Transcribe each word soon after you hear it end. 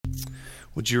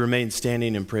Would you remain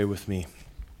standing and pray with me?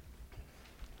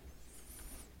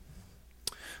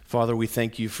 Father, we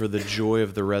thank you for the joy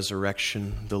of the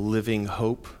resurrection, the living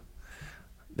hope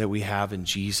that we have in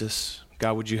Jesus.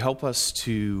 God, would you help us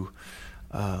to,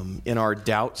 in our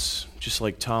doubts, just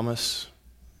like Thomas,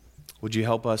 would you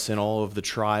help us in all of the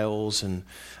trials and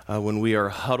when we are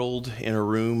huddled in a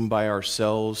room by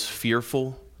ourselves,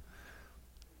 fearful?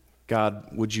 God,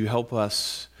 would you help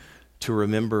us to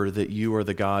remember that you are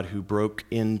the God who broke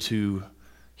into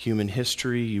human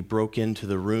history, you broke into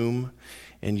the room,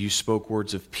 and you spoke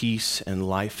words of peace and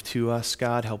life to us.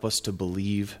 God, help us to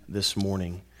believe this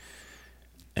morning.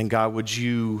 And God, would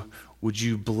you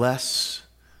bless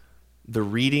the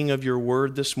reading of your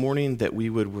word this morning, that we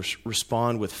would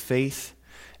respond with faith.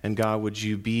 And God, would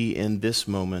you be in this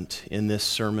moment, in this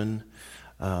sermon,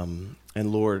 and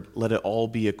Lord, let it all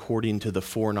be according to the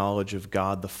foreknowledge of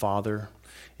God the Father,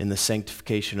 in the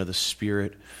sanctification of the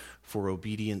Spirit, for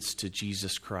obedience to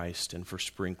Jesus Christ and for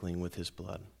sprinkling with his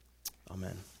blood.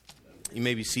 Amen. You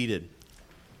may be seated.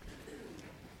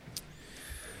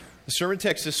 The sermon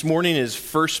text this morning is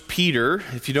 1 Peter.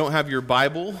 If you don't have your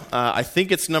Bible, I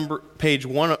think it's page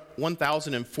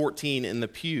 1014 in the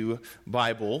Pew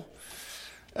Bible.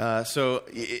 So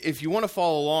if you want to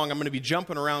follow along, I'm going to be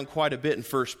jumping around quite a bit in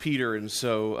 1 Peter. And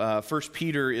so 1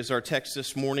 Peter is our text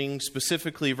this morning,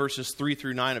 specifically verses 3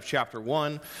 through 9 of chapter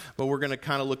 1. But we're going to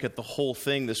kind of look at the whole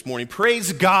thing this morning.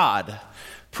 Praise God.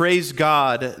 Praise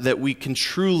God that we can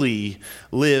truly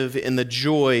live in the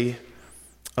joy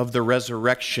of the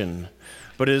resurrection.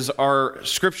 But as our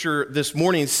scripture this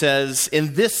morning says,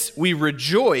 in this we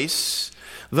rejoice,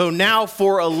 though now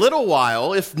for a little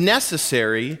while, if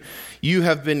necessary, you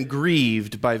have been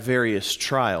grieved by various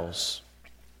trials.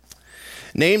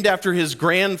 Named after his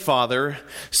grandfather,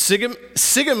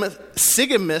 Sigismund,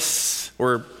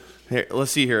 or here,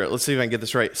 let's see here. Let's see if I can get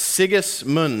this right.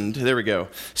 Sigismund, there we go.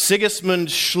 Sigismund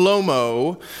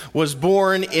Shlomo was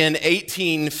born in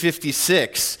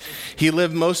 1856. He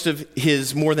lived most of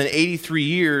his more than 83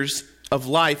 years of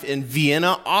life in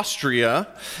Vienna, Austria.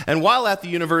 And while at the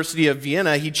University of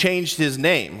Vienna, he changed his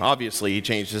name. Obviously, he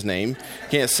changed his name.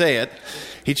 Can't say it.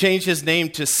 He changed his name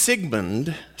to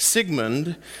Sigmund.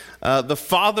 The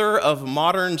father of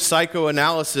modern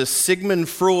psychoanalysis, Sigmund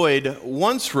Freud,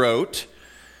 once wrote,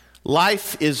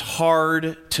 "Life is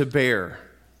hard to bear."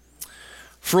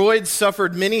 Freud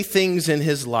suffered many things in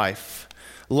his life.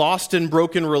 Lost and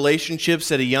broken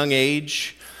relationships at a young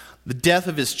age, the death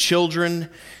of his children,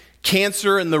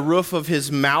 cancer in the roof of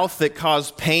his mouth that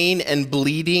caused pain and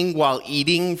bleeding while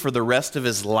eating for the rest of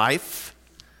his life.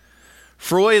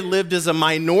 Freud lived as a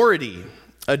minority,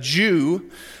 a Jew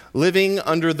living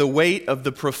under the weight of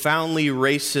the profoundly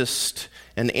racist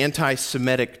and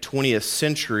anti-Semitic 20th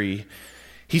century.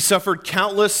 He suffered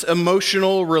countless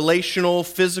emotional, relational,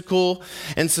 physical,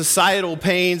 and societal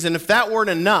pains, and if that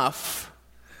weren't enough,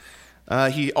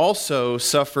 he also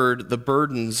suffered the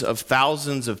burdens of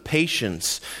thousands of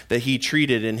patients that he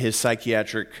treated in his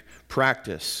psychiatric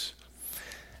practice.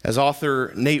 As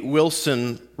author Nate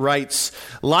Wilson writes,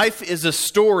 "Life is a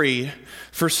story.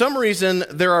 For some reason,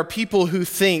 there are people who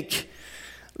think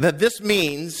that this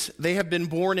means they have been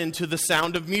born into The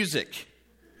Sound of Music,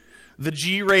 the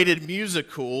G-rated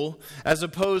musical, as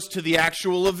opposed to the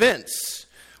actual events,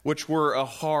 which were a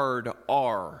hard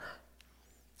R.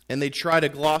 And they try to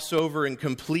gloss over and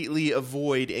completely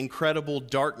avoid incredible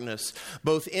darkness,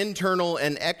 both internal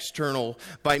and external,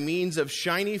 by means of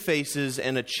shiny faces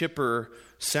and a chipper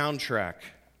soundtrack."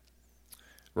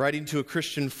 Writing to a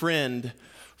Christian friend,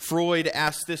 Freud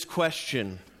asked this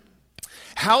question: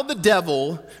 "How the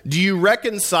devil do you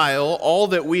reconcile all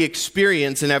that we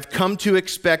experience and have come to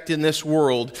expect in this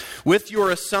world with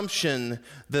your assumption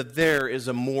that there is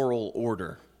a moral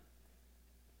order?"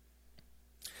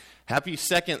 Happy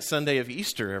second Sunday of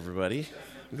Easter, everybody.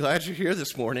 I'm glad you're here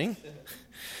this morning.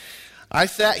 I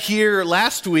sat here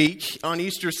last week on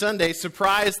Easter Sunday,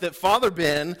 surprised that Father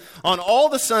Ben, on all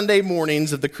the Sunday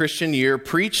mornings of the Christian year,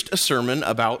 preached a sermon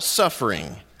about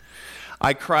suffering.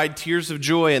 I cried tears of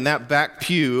joy in that back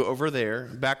pew over there,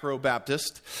 Back Row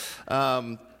Baptist.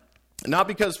 Not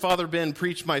because Father Ben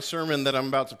preached my sermon that I'm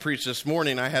about to preach this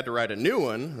morning. I had to write a new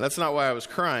one. That's not why I was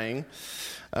crying.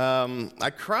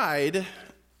 I cried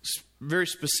very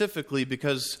specifically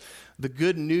because the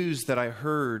good news that I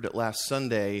heard last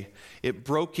Sunday, it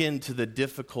broke into the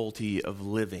difficulty of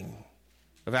living,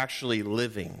 of actually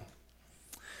living.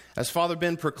 As Father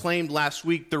Ben proclaimed last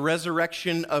week, the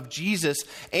resurrection of Jesus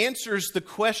answers the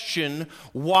question,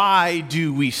 why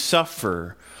do we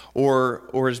suffer? Or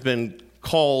has been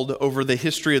called over the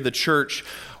history of the church,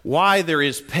 Why There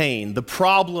Is Pain, the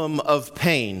problem of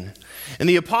pain. And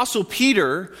the Apostle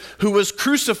Peter, who was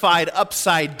crucified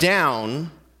upside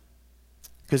down,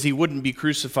 because he wouldn't be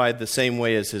crucified the same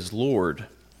way as his Lord,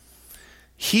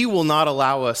 he will not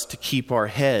allow us to keep our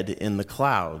head in the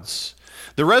clouds.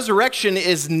 The resurrection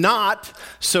is not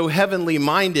so heavenly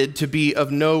minded to be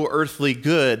of no earthly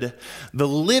good. The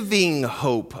living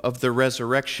hope of the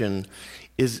resurrection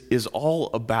is all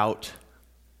about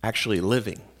actually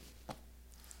living.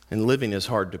 And living is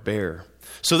hard to bear.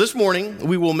 So this morning,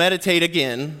 we will meditate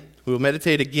again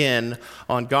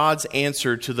on God's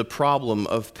answer to the problem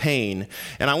of pain.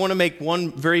 And I want to make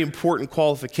one very important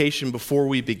qualification before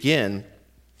we begin.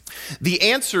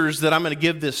 The answers that I'm going to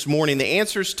give this morning, the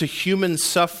answers to human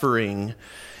suffering,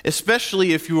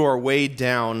 especially if you are weighed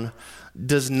down,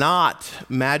 does not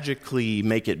magically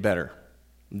make it better.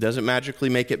 It doesn't magically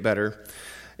make it better.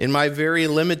 In my very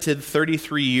limited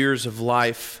 33 years of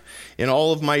life, in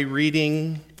all of my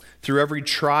reading, through every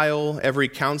trial, every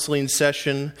counseling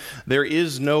session, there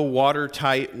is no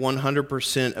watertight,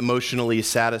 100% emotionally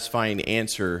satisfying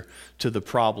answer to the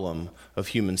problem of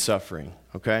human suffering,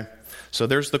 okay? So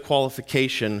there's the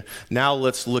qualification. Now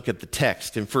let's look at the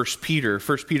text in 1 Peter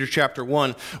chapter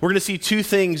 1. We're going to see two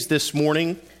things this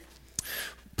morning,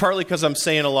 partly because I'm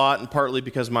saying a lot and partly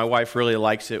because my wife really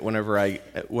likes it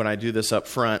when I do this up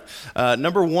front.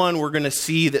 Number one, we're going to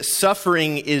see that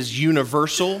suffering is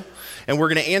universal. And we're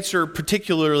going to answer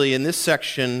particularly in this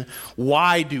section,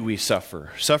 why do we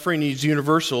suffer? Suffering is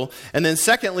universal. And then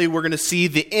secondly, we're going to see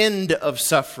the end of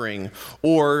suffering,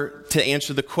 or to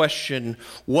answer the question,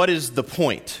 what is the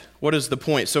point? What is the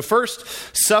point? So first,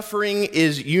 suffering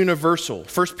is universal.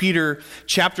 1 Peter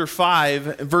chapter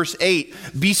 5, verse 8,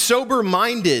 be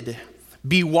sober-minded,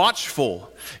 be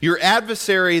watchful. Your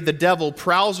adversary, the devil,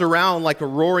 prowls around like a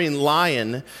roaring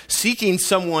lion, seeking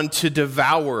someone to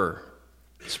devour.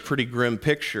 It's a pretty grim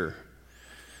picture.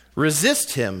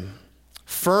 Resist him,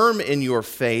 firm in your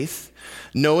faith,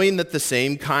 knowing that the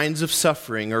same kinds of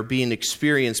suffering are being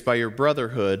experienced by your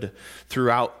brotherhood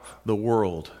throughout the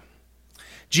world.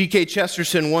 G.K.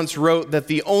 Chesterton once wrote that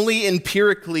the only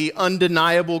empirically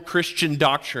undeniable Christian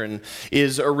doctrine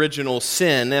is original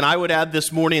sin. And I would add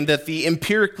this morning that the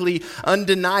empirically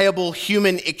undeniable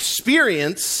human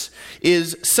experience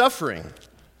is suffering.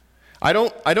 I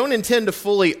don't intend to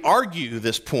fully argue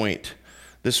this point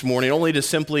this morning, only to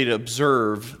simply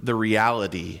observe the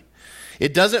reality.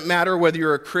 It doesn't matter whether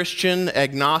you're a Christian,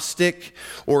 agnostic,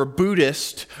 or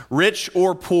Buddhist, rich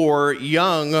or poor,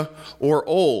 young or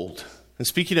old. And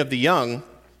speaking of the young,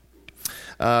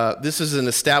 this is an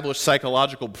established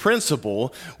psychological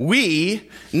principle. We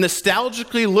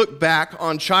nostalgically look back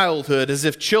on childhood as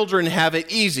if children have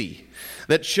it easy,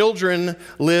 that children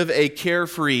live in a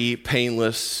carefree,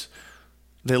 painless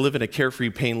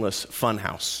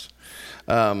funhouse.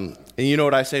 And you know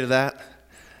what I say to that?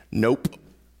 Nope.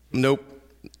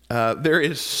 There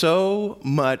is so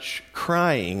much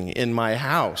crying in my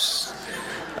house.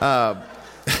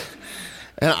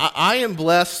 And I am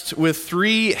blessed with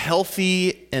 3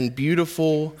 healthy and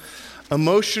beautiful,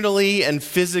 emotionally and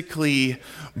physically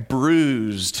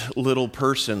bruised little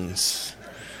persons.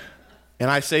 And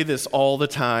I say this all the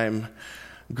time.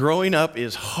 Growing up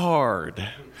is hard.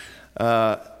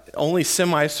 Only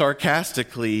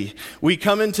semi-sarcastically. We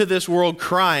come into this world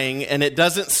crying and it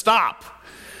doesn't stop.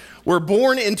 We're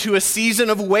born into a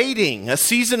season of waiting, a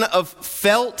season of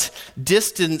felt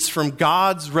distance from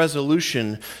God's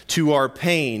resolution to our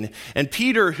pain. And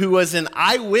Peter, who was an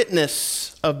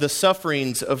eyewitness of the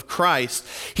sufferings of Christ,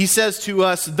 he says to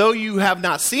us, though you have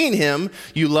not seen him,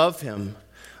 you love him.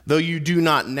 Though you do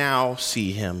not now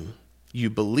see him,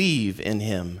 you believe in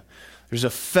him. There's a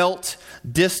felt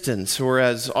distance, or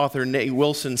as author Nate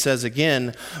Wilson says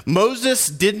again, Moses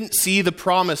didn't see the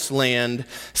promised land.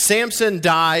 Samson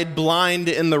died blind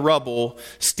in the rubble.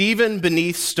 Stephen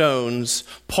beneath stones.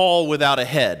 Paul without a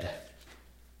head.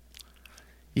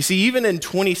 You see, even in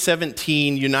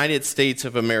 2017, United States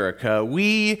of America,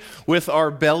 we, with our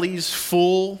bellies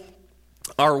full,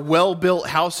 our well-built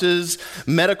houses,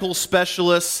 medical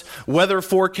specialists, weather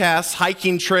forecasts,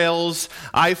 hiking trails,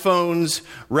 iPhones,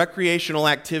 recreational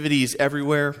activities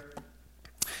everywhere.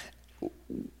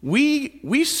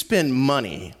 We spend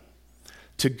money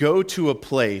to go to a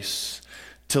place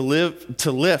to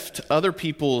lift other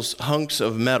people's hunks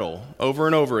of metal over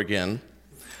and over again,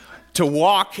 to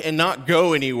walk and not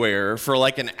go anywhere for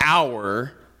like an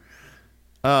hour,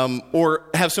 or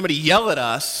have somebody yell at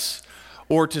us,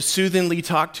 or to soothingly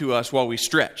talk to us while we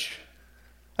stretch.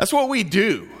 That's what we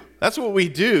do.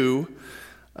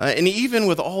 And even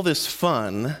with all this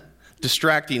fun,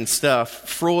 distracting stuff,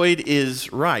 Freud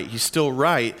is right. He's still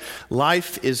right.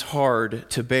 Life is hard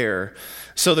to bear.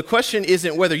 So the question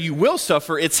isn't whether you will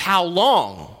suffer, it's how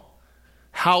long.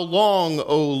 How long,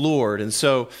 O Lord? And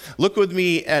so look with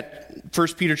me at 1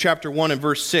 Peter chapter 1 and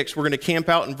verse 6. We're going to camp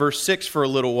out in verse 6 for a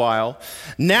little while.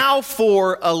 Now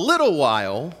for a little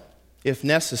while, if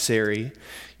necessary,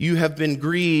 you have been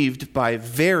grieved by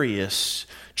various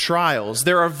trials.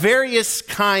 There are various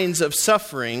kinds of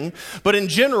suffering, but in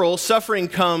general, suffering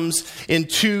comes in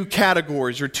two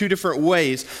categories or two different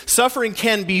ways. Suffering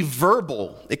can be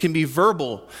verbal. It can be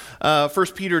verbal. 1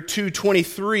 Peter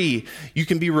 2:23, you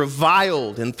can be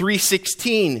reviled. In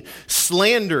 3:16,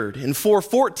 slandered. In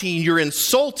 4:14, you're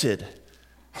insulted.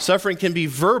 Suffering can be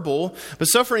verbal, but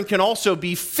suffering can also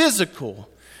be physical.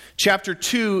 Chapter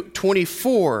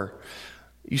 2:24,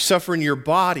 you suffer in your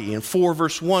body. In 4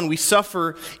 verse 1, we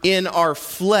suffer in our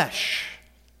flesh.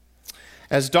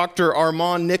 As Dr.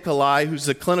 Armand Nicolai, who's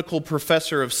a clinical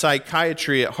professor of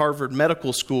psychiatry at Harvard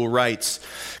Medical School, writes,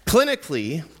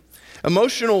 clinically,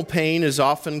 emotional pain is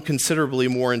often considerably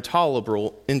more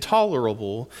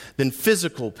intolerable than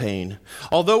physical pain.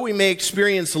 Although we may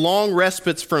experience long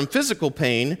respites from physical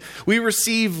pain, we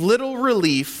receive little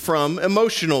relief from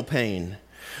emotional pain.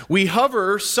 We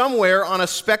hover somewhere on a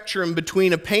spectrum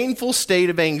between a painful state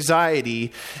of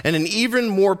anxiety and an even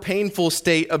more painful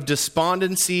state of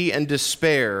despondency and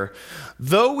despair.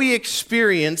 Though we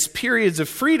experience periods of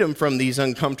freedom from these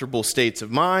uncomfortable states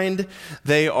of mind,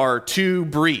 they are too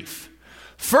brief.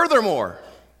 Furthermore,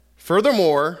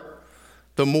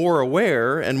 the more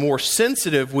aware and more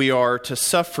sensitive we are to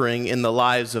suffering in the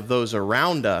lives of those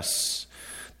around us,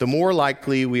 the more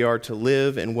likely we are to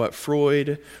live in what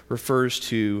Freud refers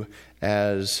to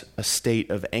as a state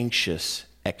of anxious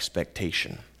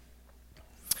expectation.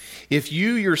 If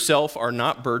you yourself are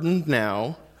not burdened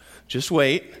now, just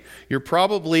wait. You're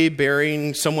probably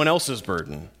bearing someone else's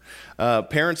burden.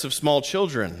 Parents of small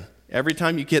children, every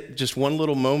time you get just one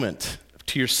little moment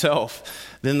to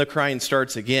yourself, then the crying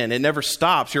starts again. It never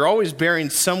stops. You're always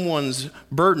bearing someone's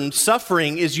burden.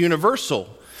 Suffering is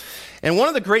universal. And one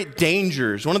of the great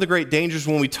dangers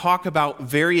when we talk about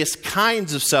various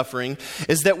kinds of suffering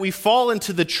is that we fall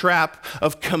into the trap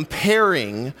of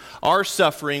comparing our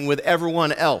suffering with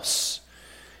everyone else.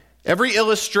 Every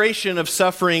illustration of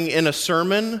suffering in a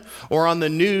sermon or on the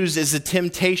news is a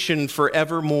temptation for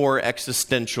ever more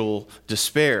existential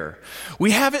despair.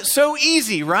 We have it so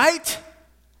easy, right?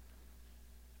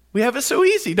 We have it so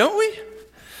easy, don't we?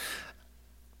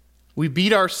 We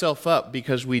beat ourselves up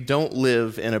because we don't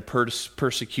live in a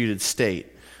persecuted state.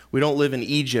 We don't live in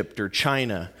Egypt or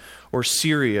China or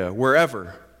Syria,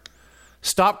 wherever.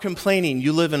 Stop complaining,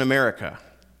 you live in America.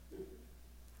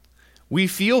 We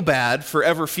feel bad for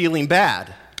ever feeling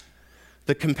bad.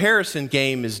 The comparison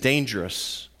game is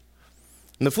dangerous.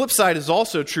 And the flip side is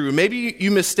also true. Maybe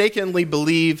you mistakenly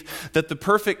believe that the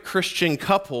perfect Christian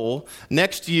couple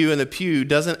next to you in the pew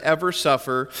doesn't ever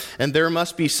suffer, and there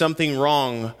must be something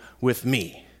wrong with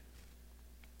me.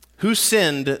 Who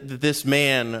sinned that this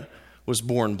man was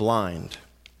born blind?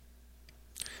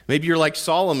 Maybe you're like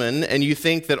Solomon and you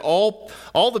think that all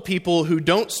the people who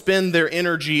don't spend their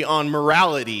energy on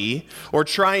morality or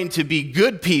trying to be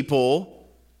good people,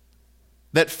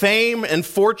 that fame and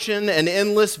fortune and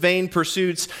endless vain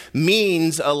pursuits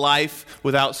means a life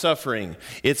without suffering.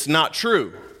 It's not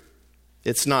true.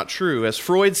 It's not true. As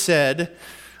Freud said,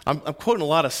 I'm quoting a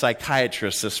lot of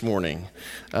psychiatrists this morning.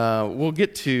 We'll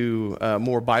get to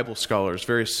more Bible scholars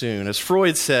very soon. As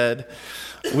Freud said,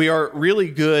 we are really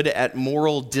good at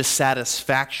moral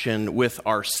dissatisfaction with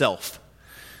ourself.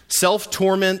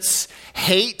 Self-torments,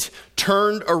 hate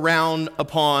turned around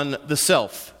upon the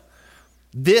self.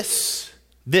 This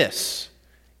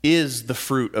is the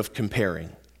fruit of comparing.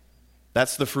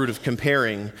 That's the fruit of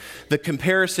comparing. The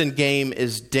comparison game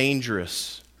is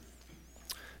dangerous.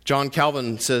 John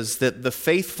Calvin says that the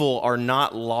faithful are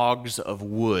not logs of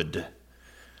wood,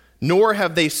 nor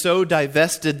have they so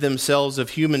divested themselves of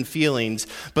human feelings,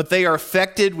 but they are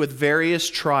affected with various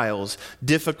trials,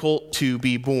 difficult to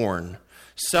be borne.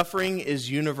 Suffering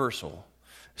is universal.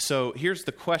 So here's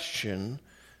the question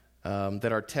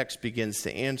that our text begins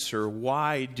to answer.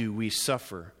 Why do we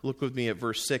suffer? Look with me at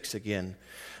verse 6 again.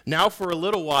 Now for a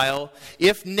little while,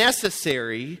 if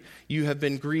necessary, you have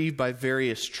been grieved by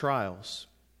various trials.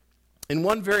 In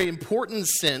one very important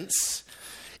sense,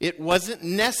 it wasn't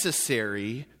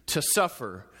necessary to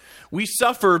suffer. We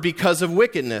suffer because of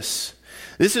wickedness.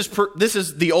 This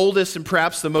is the oldest and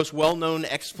perhaps the most well-known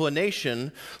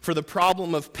explanation for the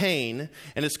problem of pain,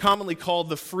 and it's commonly called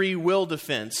the free will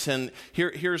defense. And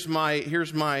here's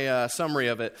my summary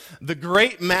of it. The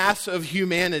great mass of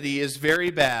humanity is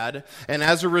very bad, and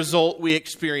as a result, we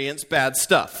experience bad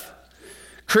stuff.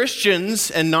 Christians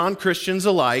and non-Christians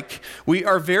alike, we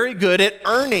are very good at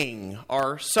earning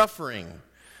our suffering.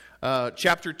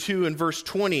 Chapter 2 and verse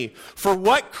 20. For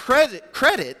what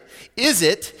credit is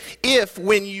it if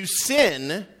when you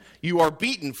sin, you are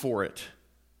beaten for it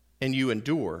and you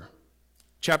endure?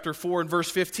 Chapter 4 and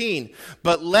verse 15.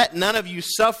 But let none of you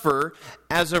suffer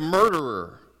as a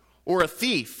murderer or a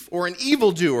thief or an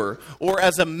evildoer or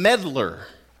as a meddler.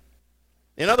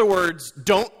 In other words,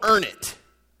 don't earn it.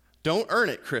 Don't earn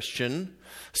it, Christian.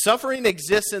 Suffering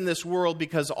exists in this world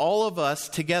because all of us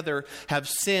together have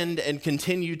sinned and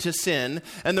continue to sin,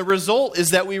 and the result is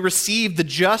that we receive the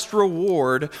just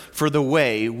reward for the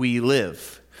way we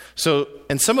live. So,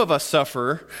 and some of us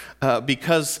suffer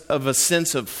because of a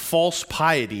sense of false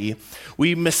piety.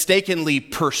 We mistakenly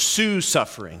pursue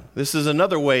suffering. This is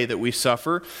another way that we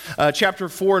suffer. Chapter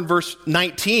 4 and verse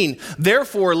 19.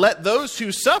 Therefore, let those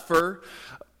who suffer...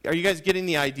 Are you guys getting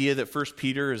the idea that 1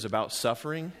 Peter is about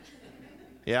suffering?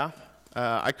 Yeah?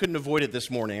 I couldn't avoid it this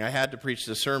morning. I had to preach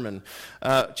the sermon.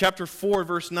 Chapter 4,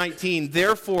 verse 19.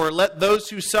 Therefore, let those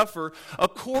who suffer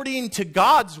according to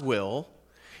God's will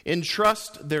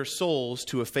entrust their souls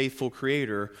to a faithful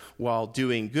Creator while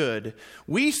doing good.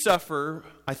 We suffer,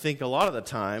 I think, a lot of the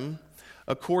time,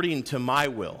 according to my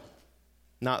will,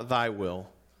 not thy will.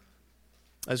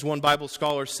 As one Bible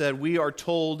scholar said, we are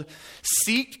told,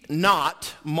 seek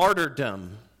not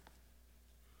martyrdom,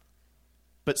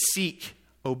 but seek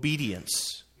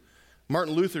obedience.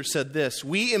 Martin Luther said this,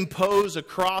 we impose a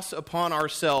cross upon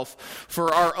ourselves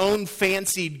for our own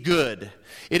fancied good.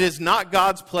 It is not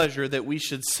God's pleasure that we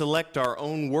should select our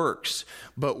own works,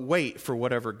 but wait for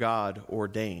whatever God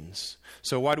ordains.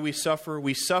 So why do we suffer?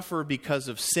 We suffer because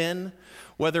of sin,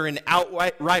 whether in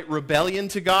outright rebellion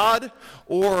to God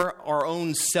or our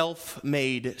own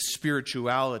self-made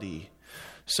spirituality.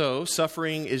 So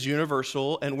suffering is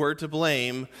universal and we're to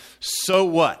blame. So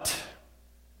what?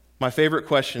 My favorite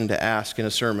question to ask in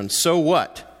a sermon. So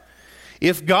what?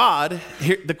 If God,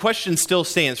 here, the question still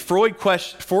stands. Freud's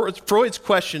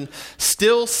question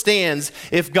still stands.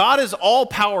 If God is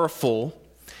all-powerful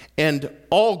and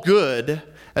all good,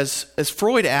 as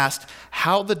Freud asked,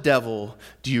 how the devil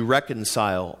do you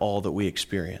reconcile all that we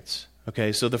experience?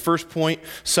 Okay, so the first point,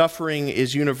 suffering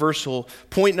is universal.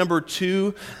 Point number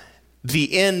 2,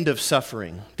 the end of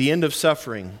suffering. The end of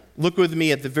suffering. Look with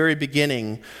me at the very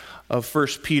beginning of 1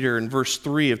 Peter in verse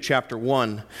 3 of chapter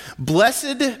 1.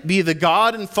 Blessed be the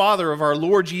God and Father of our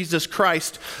Lord Jesus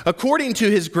Christ. According to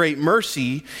his great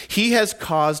mercy, he has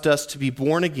caused us to be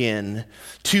born again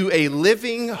to a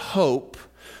living hope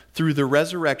through the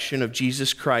resurrection of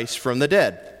Jesus Christ from the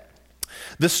dead.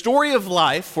 The story of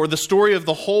life, or the story of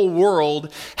the whole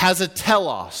world, has a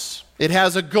telos. It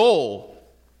has a goal,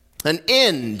 an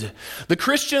end. The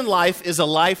Christian life is a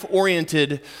life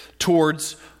oriented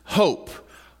towards hope.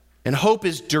 And hope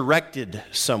is directed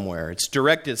somewhere. It's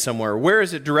directed somewhere. Where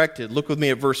is it directed? Look with me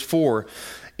at verse 4.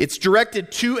 It's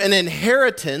directed to an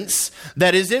inheritance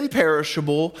that is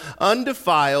imperishable,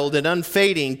 undefiled, and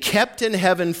unfading, kept in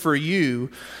heaven for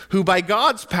you, who by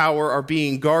God's power are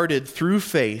being guarded through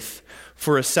faith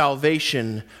for a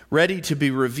salvation ready to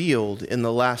be revealed in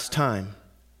the last time.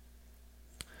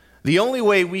 The only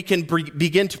way we can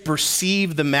begin to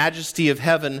perceive the majesty of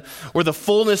heaven or the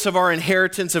fullness of our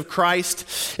inheritance of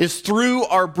Christ is through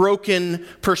our broken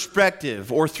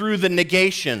perspective or through the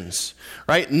negations,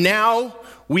 right? Now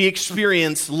we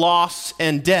experience loss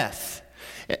and death.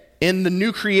 In the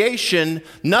new creation,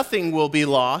 nothing will be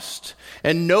lost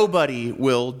and nobody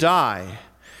will die.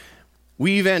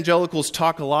 We evangelicals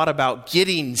talk a lot about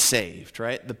getting saved,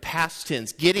 right? The past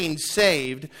tense, getting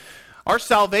saved. Our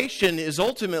salvation is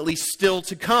ultimately still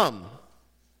to come.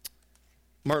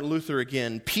 Martin Luther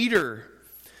again. Peter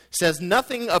says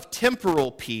nothing of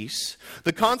temporal peace.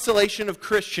 The consolation of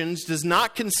Christians does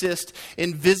not consist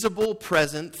in visible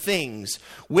present things,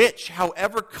 which,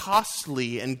 however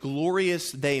costly and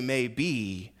glorious they may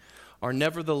be, are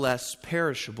nevertheless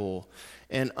perishable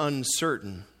and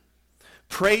uncertain.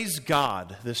 Praise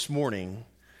God this morning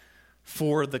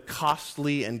for the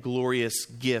costly and glorious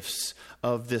gifts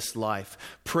of this life.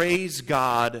 Praise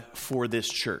God for this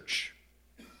church.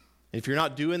 If you're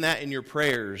not doing that in your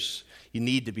prayers, you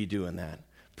need to be doing that.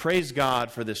 Praise God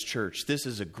for this church. This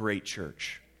is a great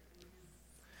church.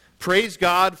 Praise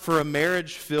God for a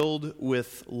marriage filled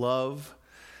with love.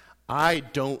 I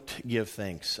don't give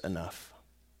thanks enough.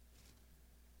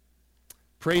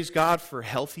 Praise God for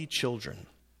healthy children,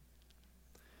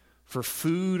 for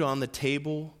food on the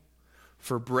table,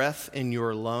 for breath in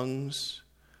your lungs,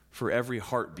 for every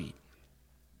heartbeat.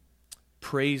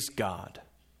 Praise God.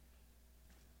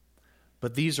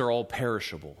 But these are all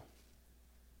perishable.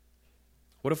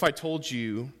 What if I told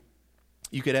you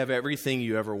you could have everything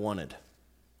you ever wanted?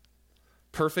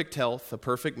 Perfect health, a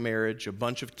perfect marriage, a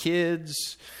bunch of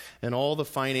kids, and all the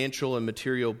financial and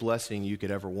material blessing you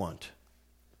could ever want.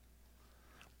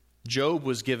 Job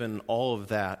was given all of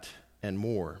that and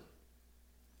more.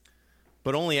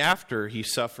 But only after he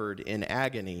suffered in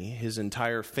agony, his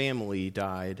entire family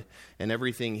died, and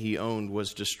everything he owned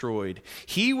was destroyed.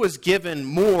 He was given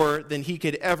more than he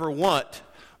could ever want,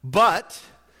 but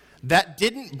that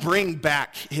didn't bring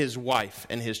back his wife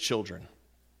and his children.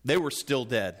 They were still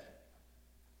dead.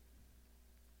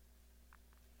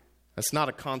 That's not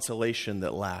a consolation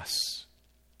that lasts.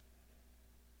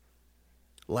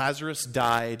 Lazarus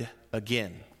died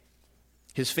again.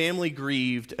 His family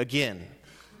grieved again.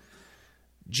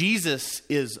 Jesus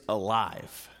is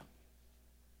alive.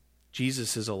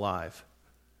 Jesus is alive.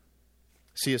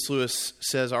 C.S. Lewis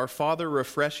says, "Our Father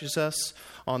refreshes us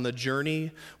on the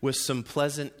journey with some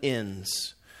pleasant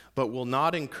ends, but will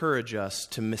not encourage us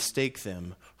to mistake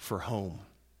them for home."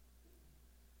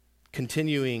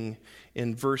 Continuing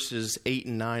in verses 8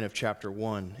 and 9 of chapter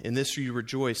 1. "In this you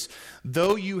rejoice.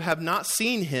 Though you have not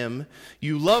seen him,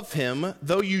 you love him.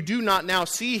 Though you do not now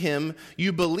see him,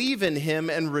 you believe in him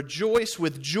and rejoice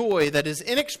with joy that is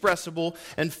inexpressible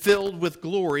and filled with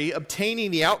glory,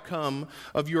 obtaining the outcome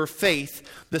of your faith,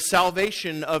 the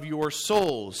salvation of your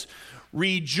souls."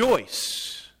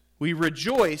 Rejoice. We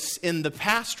rejoice in the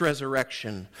past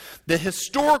resurrection, the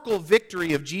historical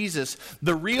victory of Jesus,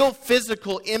 the real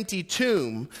physical empty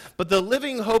tomb, but the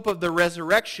living hope of the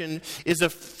resurrection is a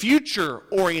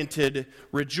future-oriented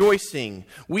rejoicing.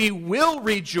 We will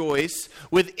rejoice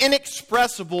with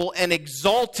inexpressible and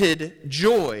exalted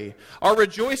joy. Our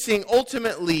rejoicing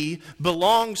ultimately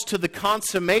belongs to the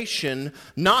consummation,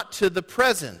 not to the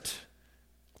present.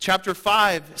 Chapter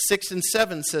 5, 6, and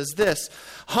 7 says this,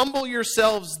 "Humble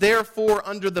yourselves, therefore,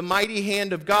 under the mighty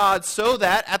hand of God, so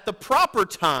that at the proper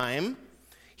time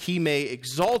he may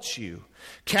exalt you,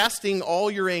 casting all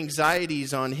your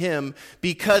anxieties on him,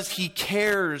 because he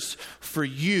cares for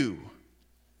you."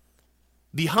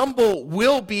 The humble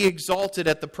will be exalted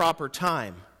at the proper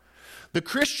time. The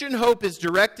Christian hope is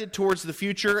directed towards the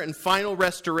future and final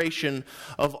restoration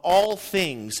of all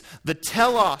things. The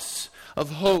telos of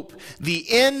hope, the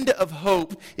end of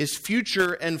hope, is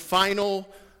future and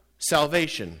final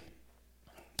salvation.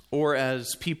 Or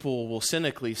as people will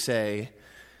cynically say,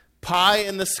 pie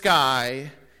in the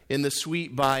sky in the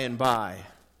sweet by and by.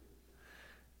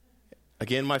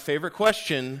 Again, my favorite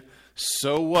question,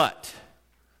 so what?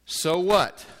 So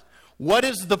what? What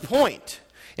is the point?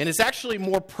 And it's actually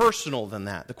more personal than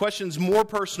that. The question's more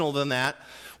personal than that,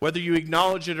 whether you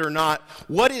acknowledge it or not.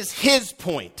 What is his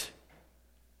point?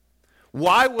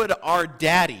 Why would our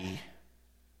daddy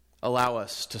allow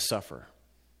us to suffer?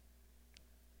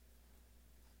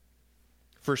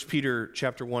 1 Peter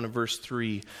chapter 1 and verse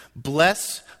 3,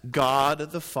 "Bless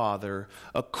God the Father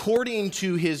according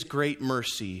to his great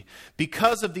mercy,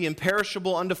 because of the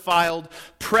imperishable, undefiled,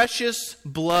 precious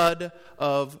blood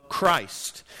of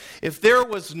Christ." If there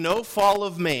was no fall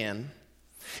of man,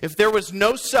 if there was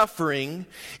no suffering,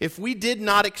 if we did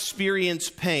not experience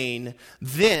pain,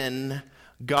 then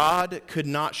God could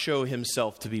not show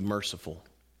himself to be merciful.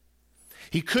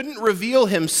 He couldn't reveal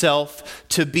himself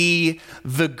to be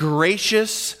the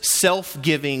gracious,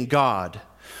 self-giving God.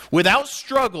 Without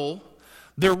struggle,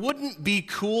 there wouldn't be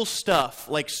cool stuff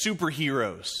like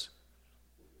superheroes.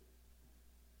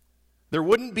 There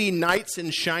wouldn't be knights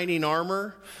in shining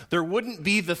armor. There wouldn't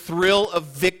be the thrill of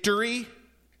victory.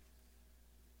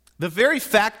 The very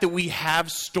fact that we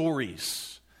have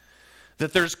stories,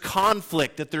 that there's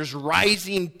conflict, that there's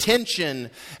rising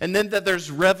tension, and then that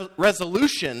there's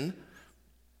resolution,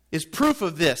 is proof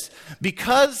of this.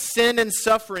 Because sin and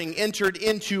suffering entered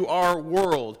into our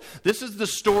world, this is the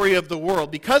story of the world.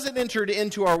 Because it entered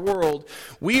into our world,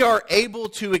 we are able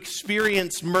to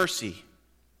experience mercy,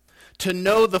 to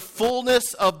know the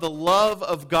fullness of the love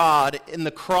of God in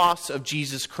the cross of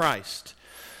Jesus Christ.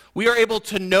 We are able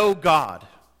to know God,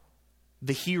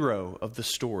 the hero of the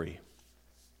story.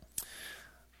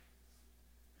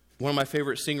 One of my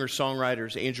favorite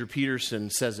singer-songwriters, Andrew Peterson,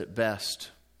 says it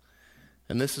best.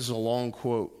 And this is a long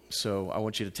quote, so I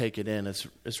want you to take it in.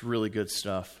 It's really good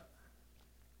stuff.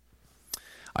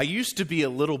 "I used to be a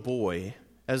little boy,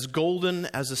 as golden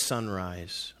as a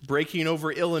sunrise, breaking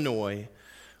over Illinois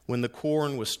when the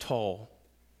corn was tall.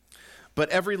 But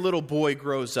every little boy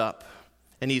grows up,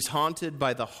 and he's haunted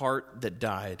by the heart that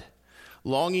died,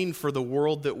 longing for the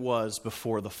world that was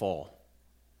before the fall.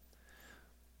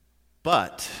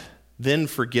 But then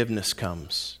forgiveness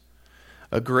comes,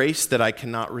 a grace that I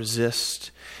cannot resist,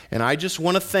 and I just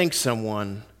want to thank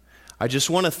someone. I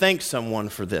just want to thank someone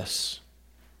for this.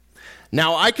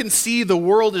 Now I can see the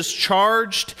world is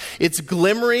charged. It's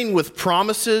glimmering with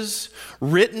promises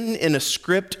written in a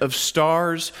script of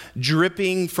stars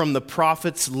dripping from the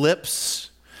prophet's lips.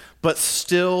 But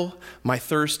still, my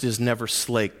thirst is never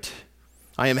slaked.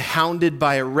 I am hounded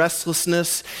by a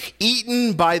restlessness,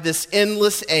 eaten by this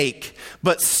endless ache.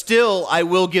 But still, I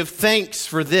will give thanks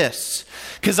for this.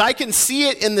 Because I can see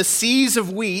it in the seas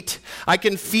of wheat. I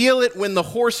can feel it when the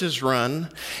horses run.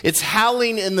 It's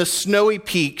howling in the snowy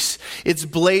peaks. It's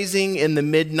blazing in the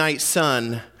midnight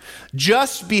sun.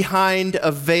 Just behind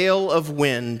a veil of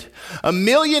wind,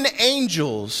 1,000,000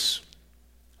 angels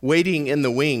waiting in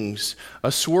the wings,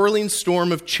 a swirling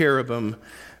storm of cherubim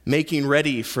making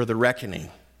ready for the reckoning.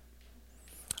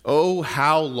 Oh,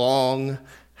 how long,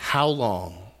 how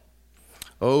long?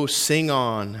 Oh, sing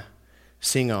on,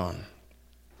 sing on.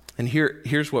 And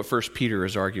here's what 1 Peter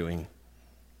is arguing.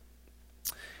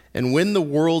 And when the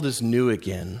world is new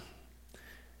again,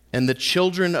 and the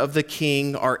children of the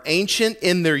King are ancient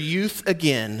in their youth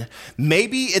again,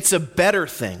 maybe it's a better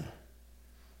thing.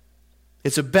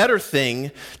 It's a better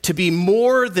thing to be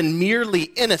more than merely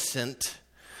innocent,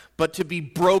 but to be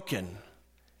broken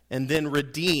and then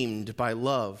redeemed by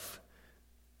love.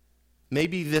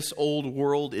 Maybe this old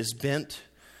world is bent,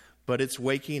 but it's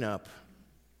waking up,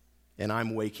 and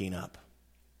I'm waking up.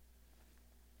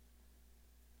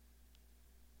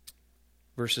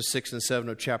 Verses 6 and 7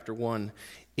 of chapter 1,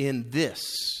 in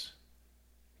this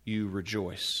you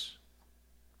rejoice.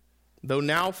 Though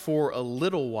now for a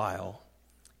little while,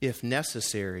 if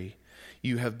necessary,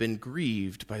 you have been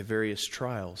grieved by various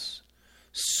trials,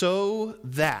 so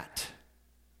that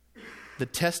the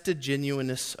tested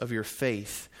genuineness of your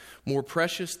faith, more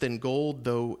precious than gold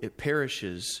though it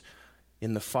perishes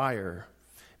in the fire,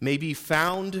 may be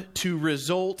found to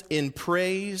result in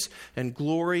praise and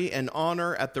glory and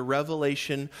honor at the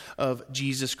revelation of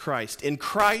Jesus Christ. In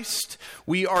Christ,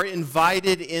 we are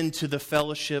invited into the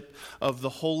fellowship of the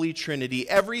Holy Trinity.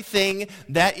 Everything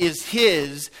that is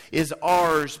His is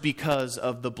ours because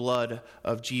of the blood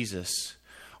of Jesus.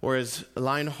 Or as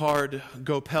Reinhard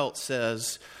Gopelt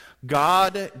says,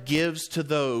 God gives to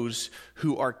those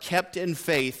who are kept in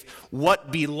faith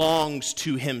what belongs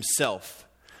to Himself.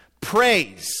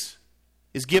 Praise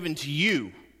is given to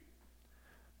you.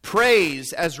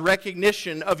 Praise as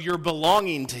recognition of your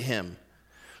belonging to Him.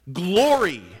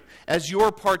 Glory as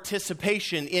your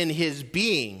participation in His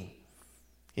being,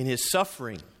 in His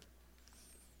suffering.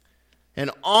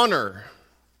 And honor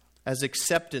as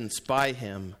acceptance by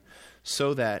Him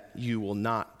so that you will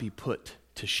not be put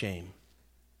to shame.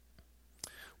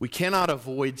 We cannot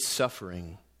avoid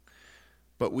suffering,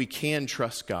 but we can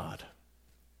trust God.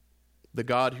 The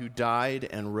God who died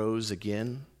and rose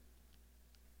again.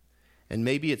 And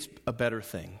maybe it's a better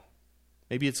thing.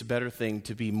 Maybe it's a better thing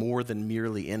to be more than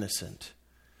merely innocent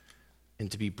and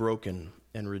to be broken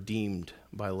and redeemed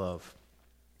by love.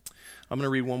 I'm going to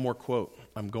read one more quote.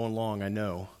 I'm going long, I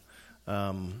know.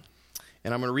 And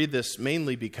I'm going to read this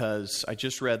mainly because I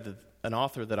just read an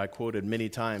author that I quoted many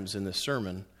times in this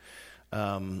sermon.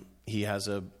 He has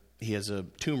a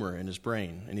tumor in his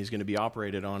brain, and he's going to be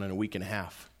operated on in a week and a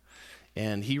half.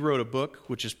 And he wrote a book,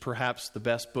 which is perhaps the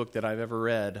best book that I've ever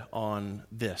read on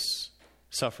this,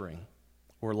 suffering,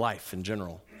 or life in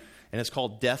general. And it's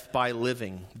called Death by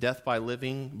Living. Death by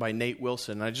Living by Nate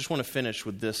Wilson. And I just want to finish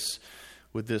with this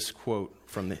quote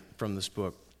from this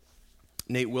book.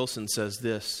 Nate Wilson says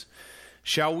this: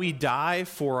 "Shall we die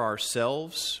for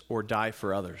ourselves or die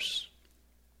for others?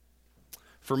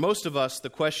 For most of us, the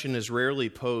question is rarely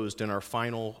posed in our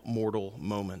final mortal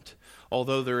moment,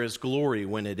 although there is glory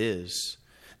when it is.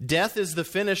 Death is the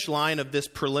finish line of this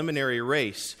preliminary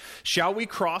race. Shall we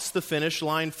cross the finish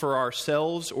line for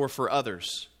ourselves or for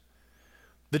others?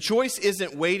 The choice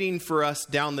isn't waiting for us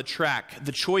down the track.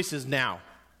 The choice is now.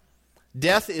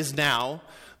 Death is now.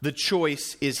 The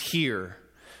choice is here.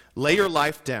 Lay your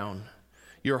life down.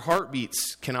 Your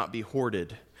heartbeats cannot be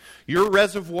hoarded. Your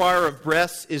reservoir of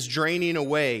breaths is draining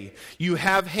away. You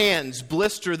have hands,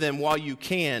 blister them while you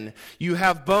can. You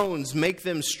have bones, make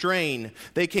them strain.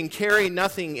 They can carry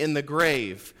nothing in the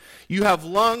grave. You have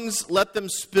lungs, let them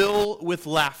spill with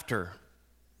laughter."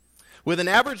 With an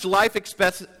average life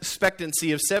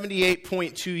expectancy of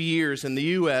 78.2 years in the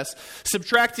U.S.,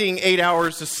 subtracting 8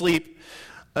 hours of sleep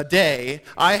a day,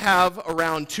 I have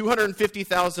around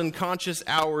 250,000 conscious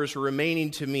hours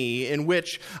remaining to me in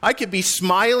which I could be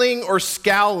smiling or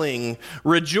scowling,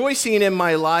 rejoicing in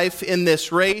my life, in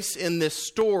this race, in this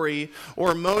story,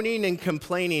 or moaning and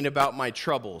complaining about my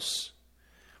troubles.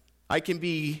 I can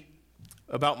be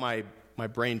about my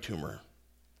brain tumor.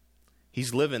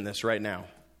 He's living this right now.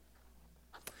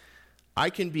 I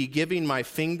can be giving my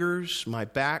fingers, my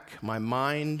back, my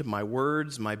mind, my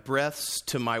words, my breaths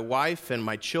to my wife and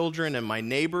my children and my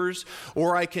neighbors,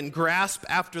 or I can grasp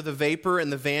after the vapor and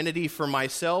the vanity for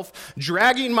myself,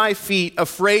 dragging my feet,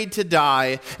 afraid to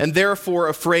die and therefore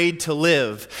afraid to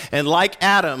live. And like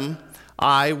Adam,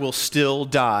 I will still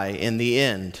die in the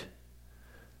end.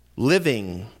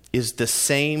 Living is the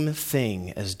same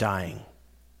thing as dying.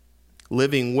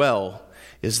 Living well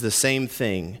is the same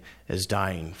thing as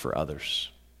dying for others.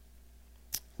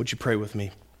 Would you pray with me?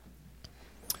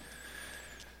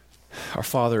 Our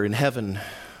Father in heaven,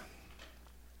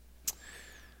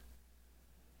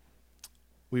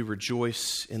 we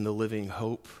rejoice in the living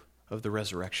hope of the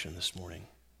resurrection this morning.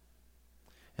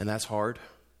 And that's hard.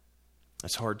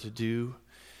 That's hard to do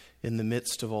in the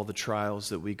midst of all the trials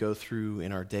that we go through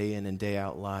in our day in and day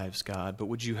out lives, God. But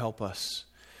would you help us?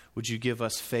 Would you give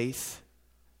us faith?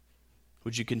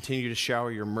 Would you continue to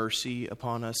shower your mercy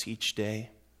upon us each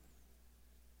day?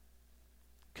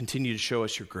 Continue to show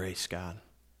us your grace, God,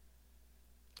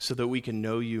 so that we can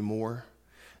know you more,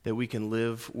 that we can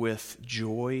live with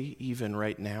joy even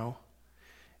right now,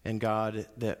 and God,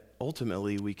 that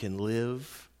ultimately we can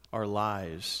live our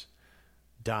lives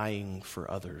dying for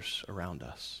others around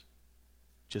us,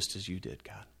 just as you did,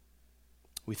 God.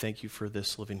 We thank you for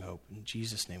this living hope. In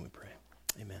Jesus' name we pray.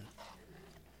 Amen.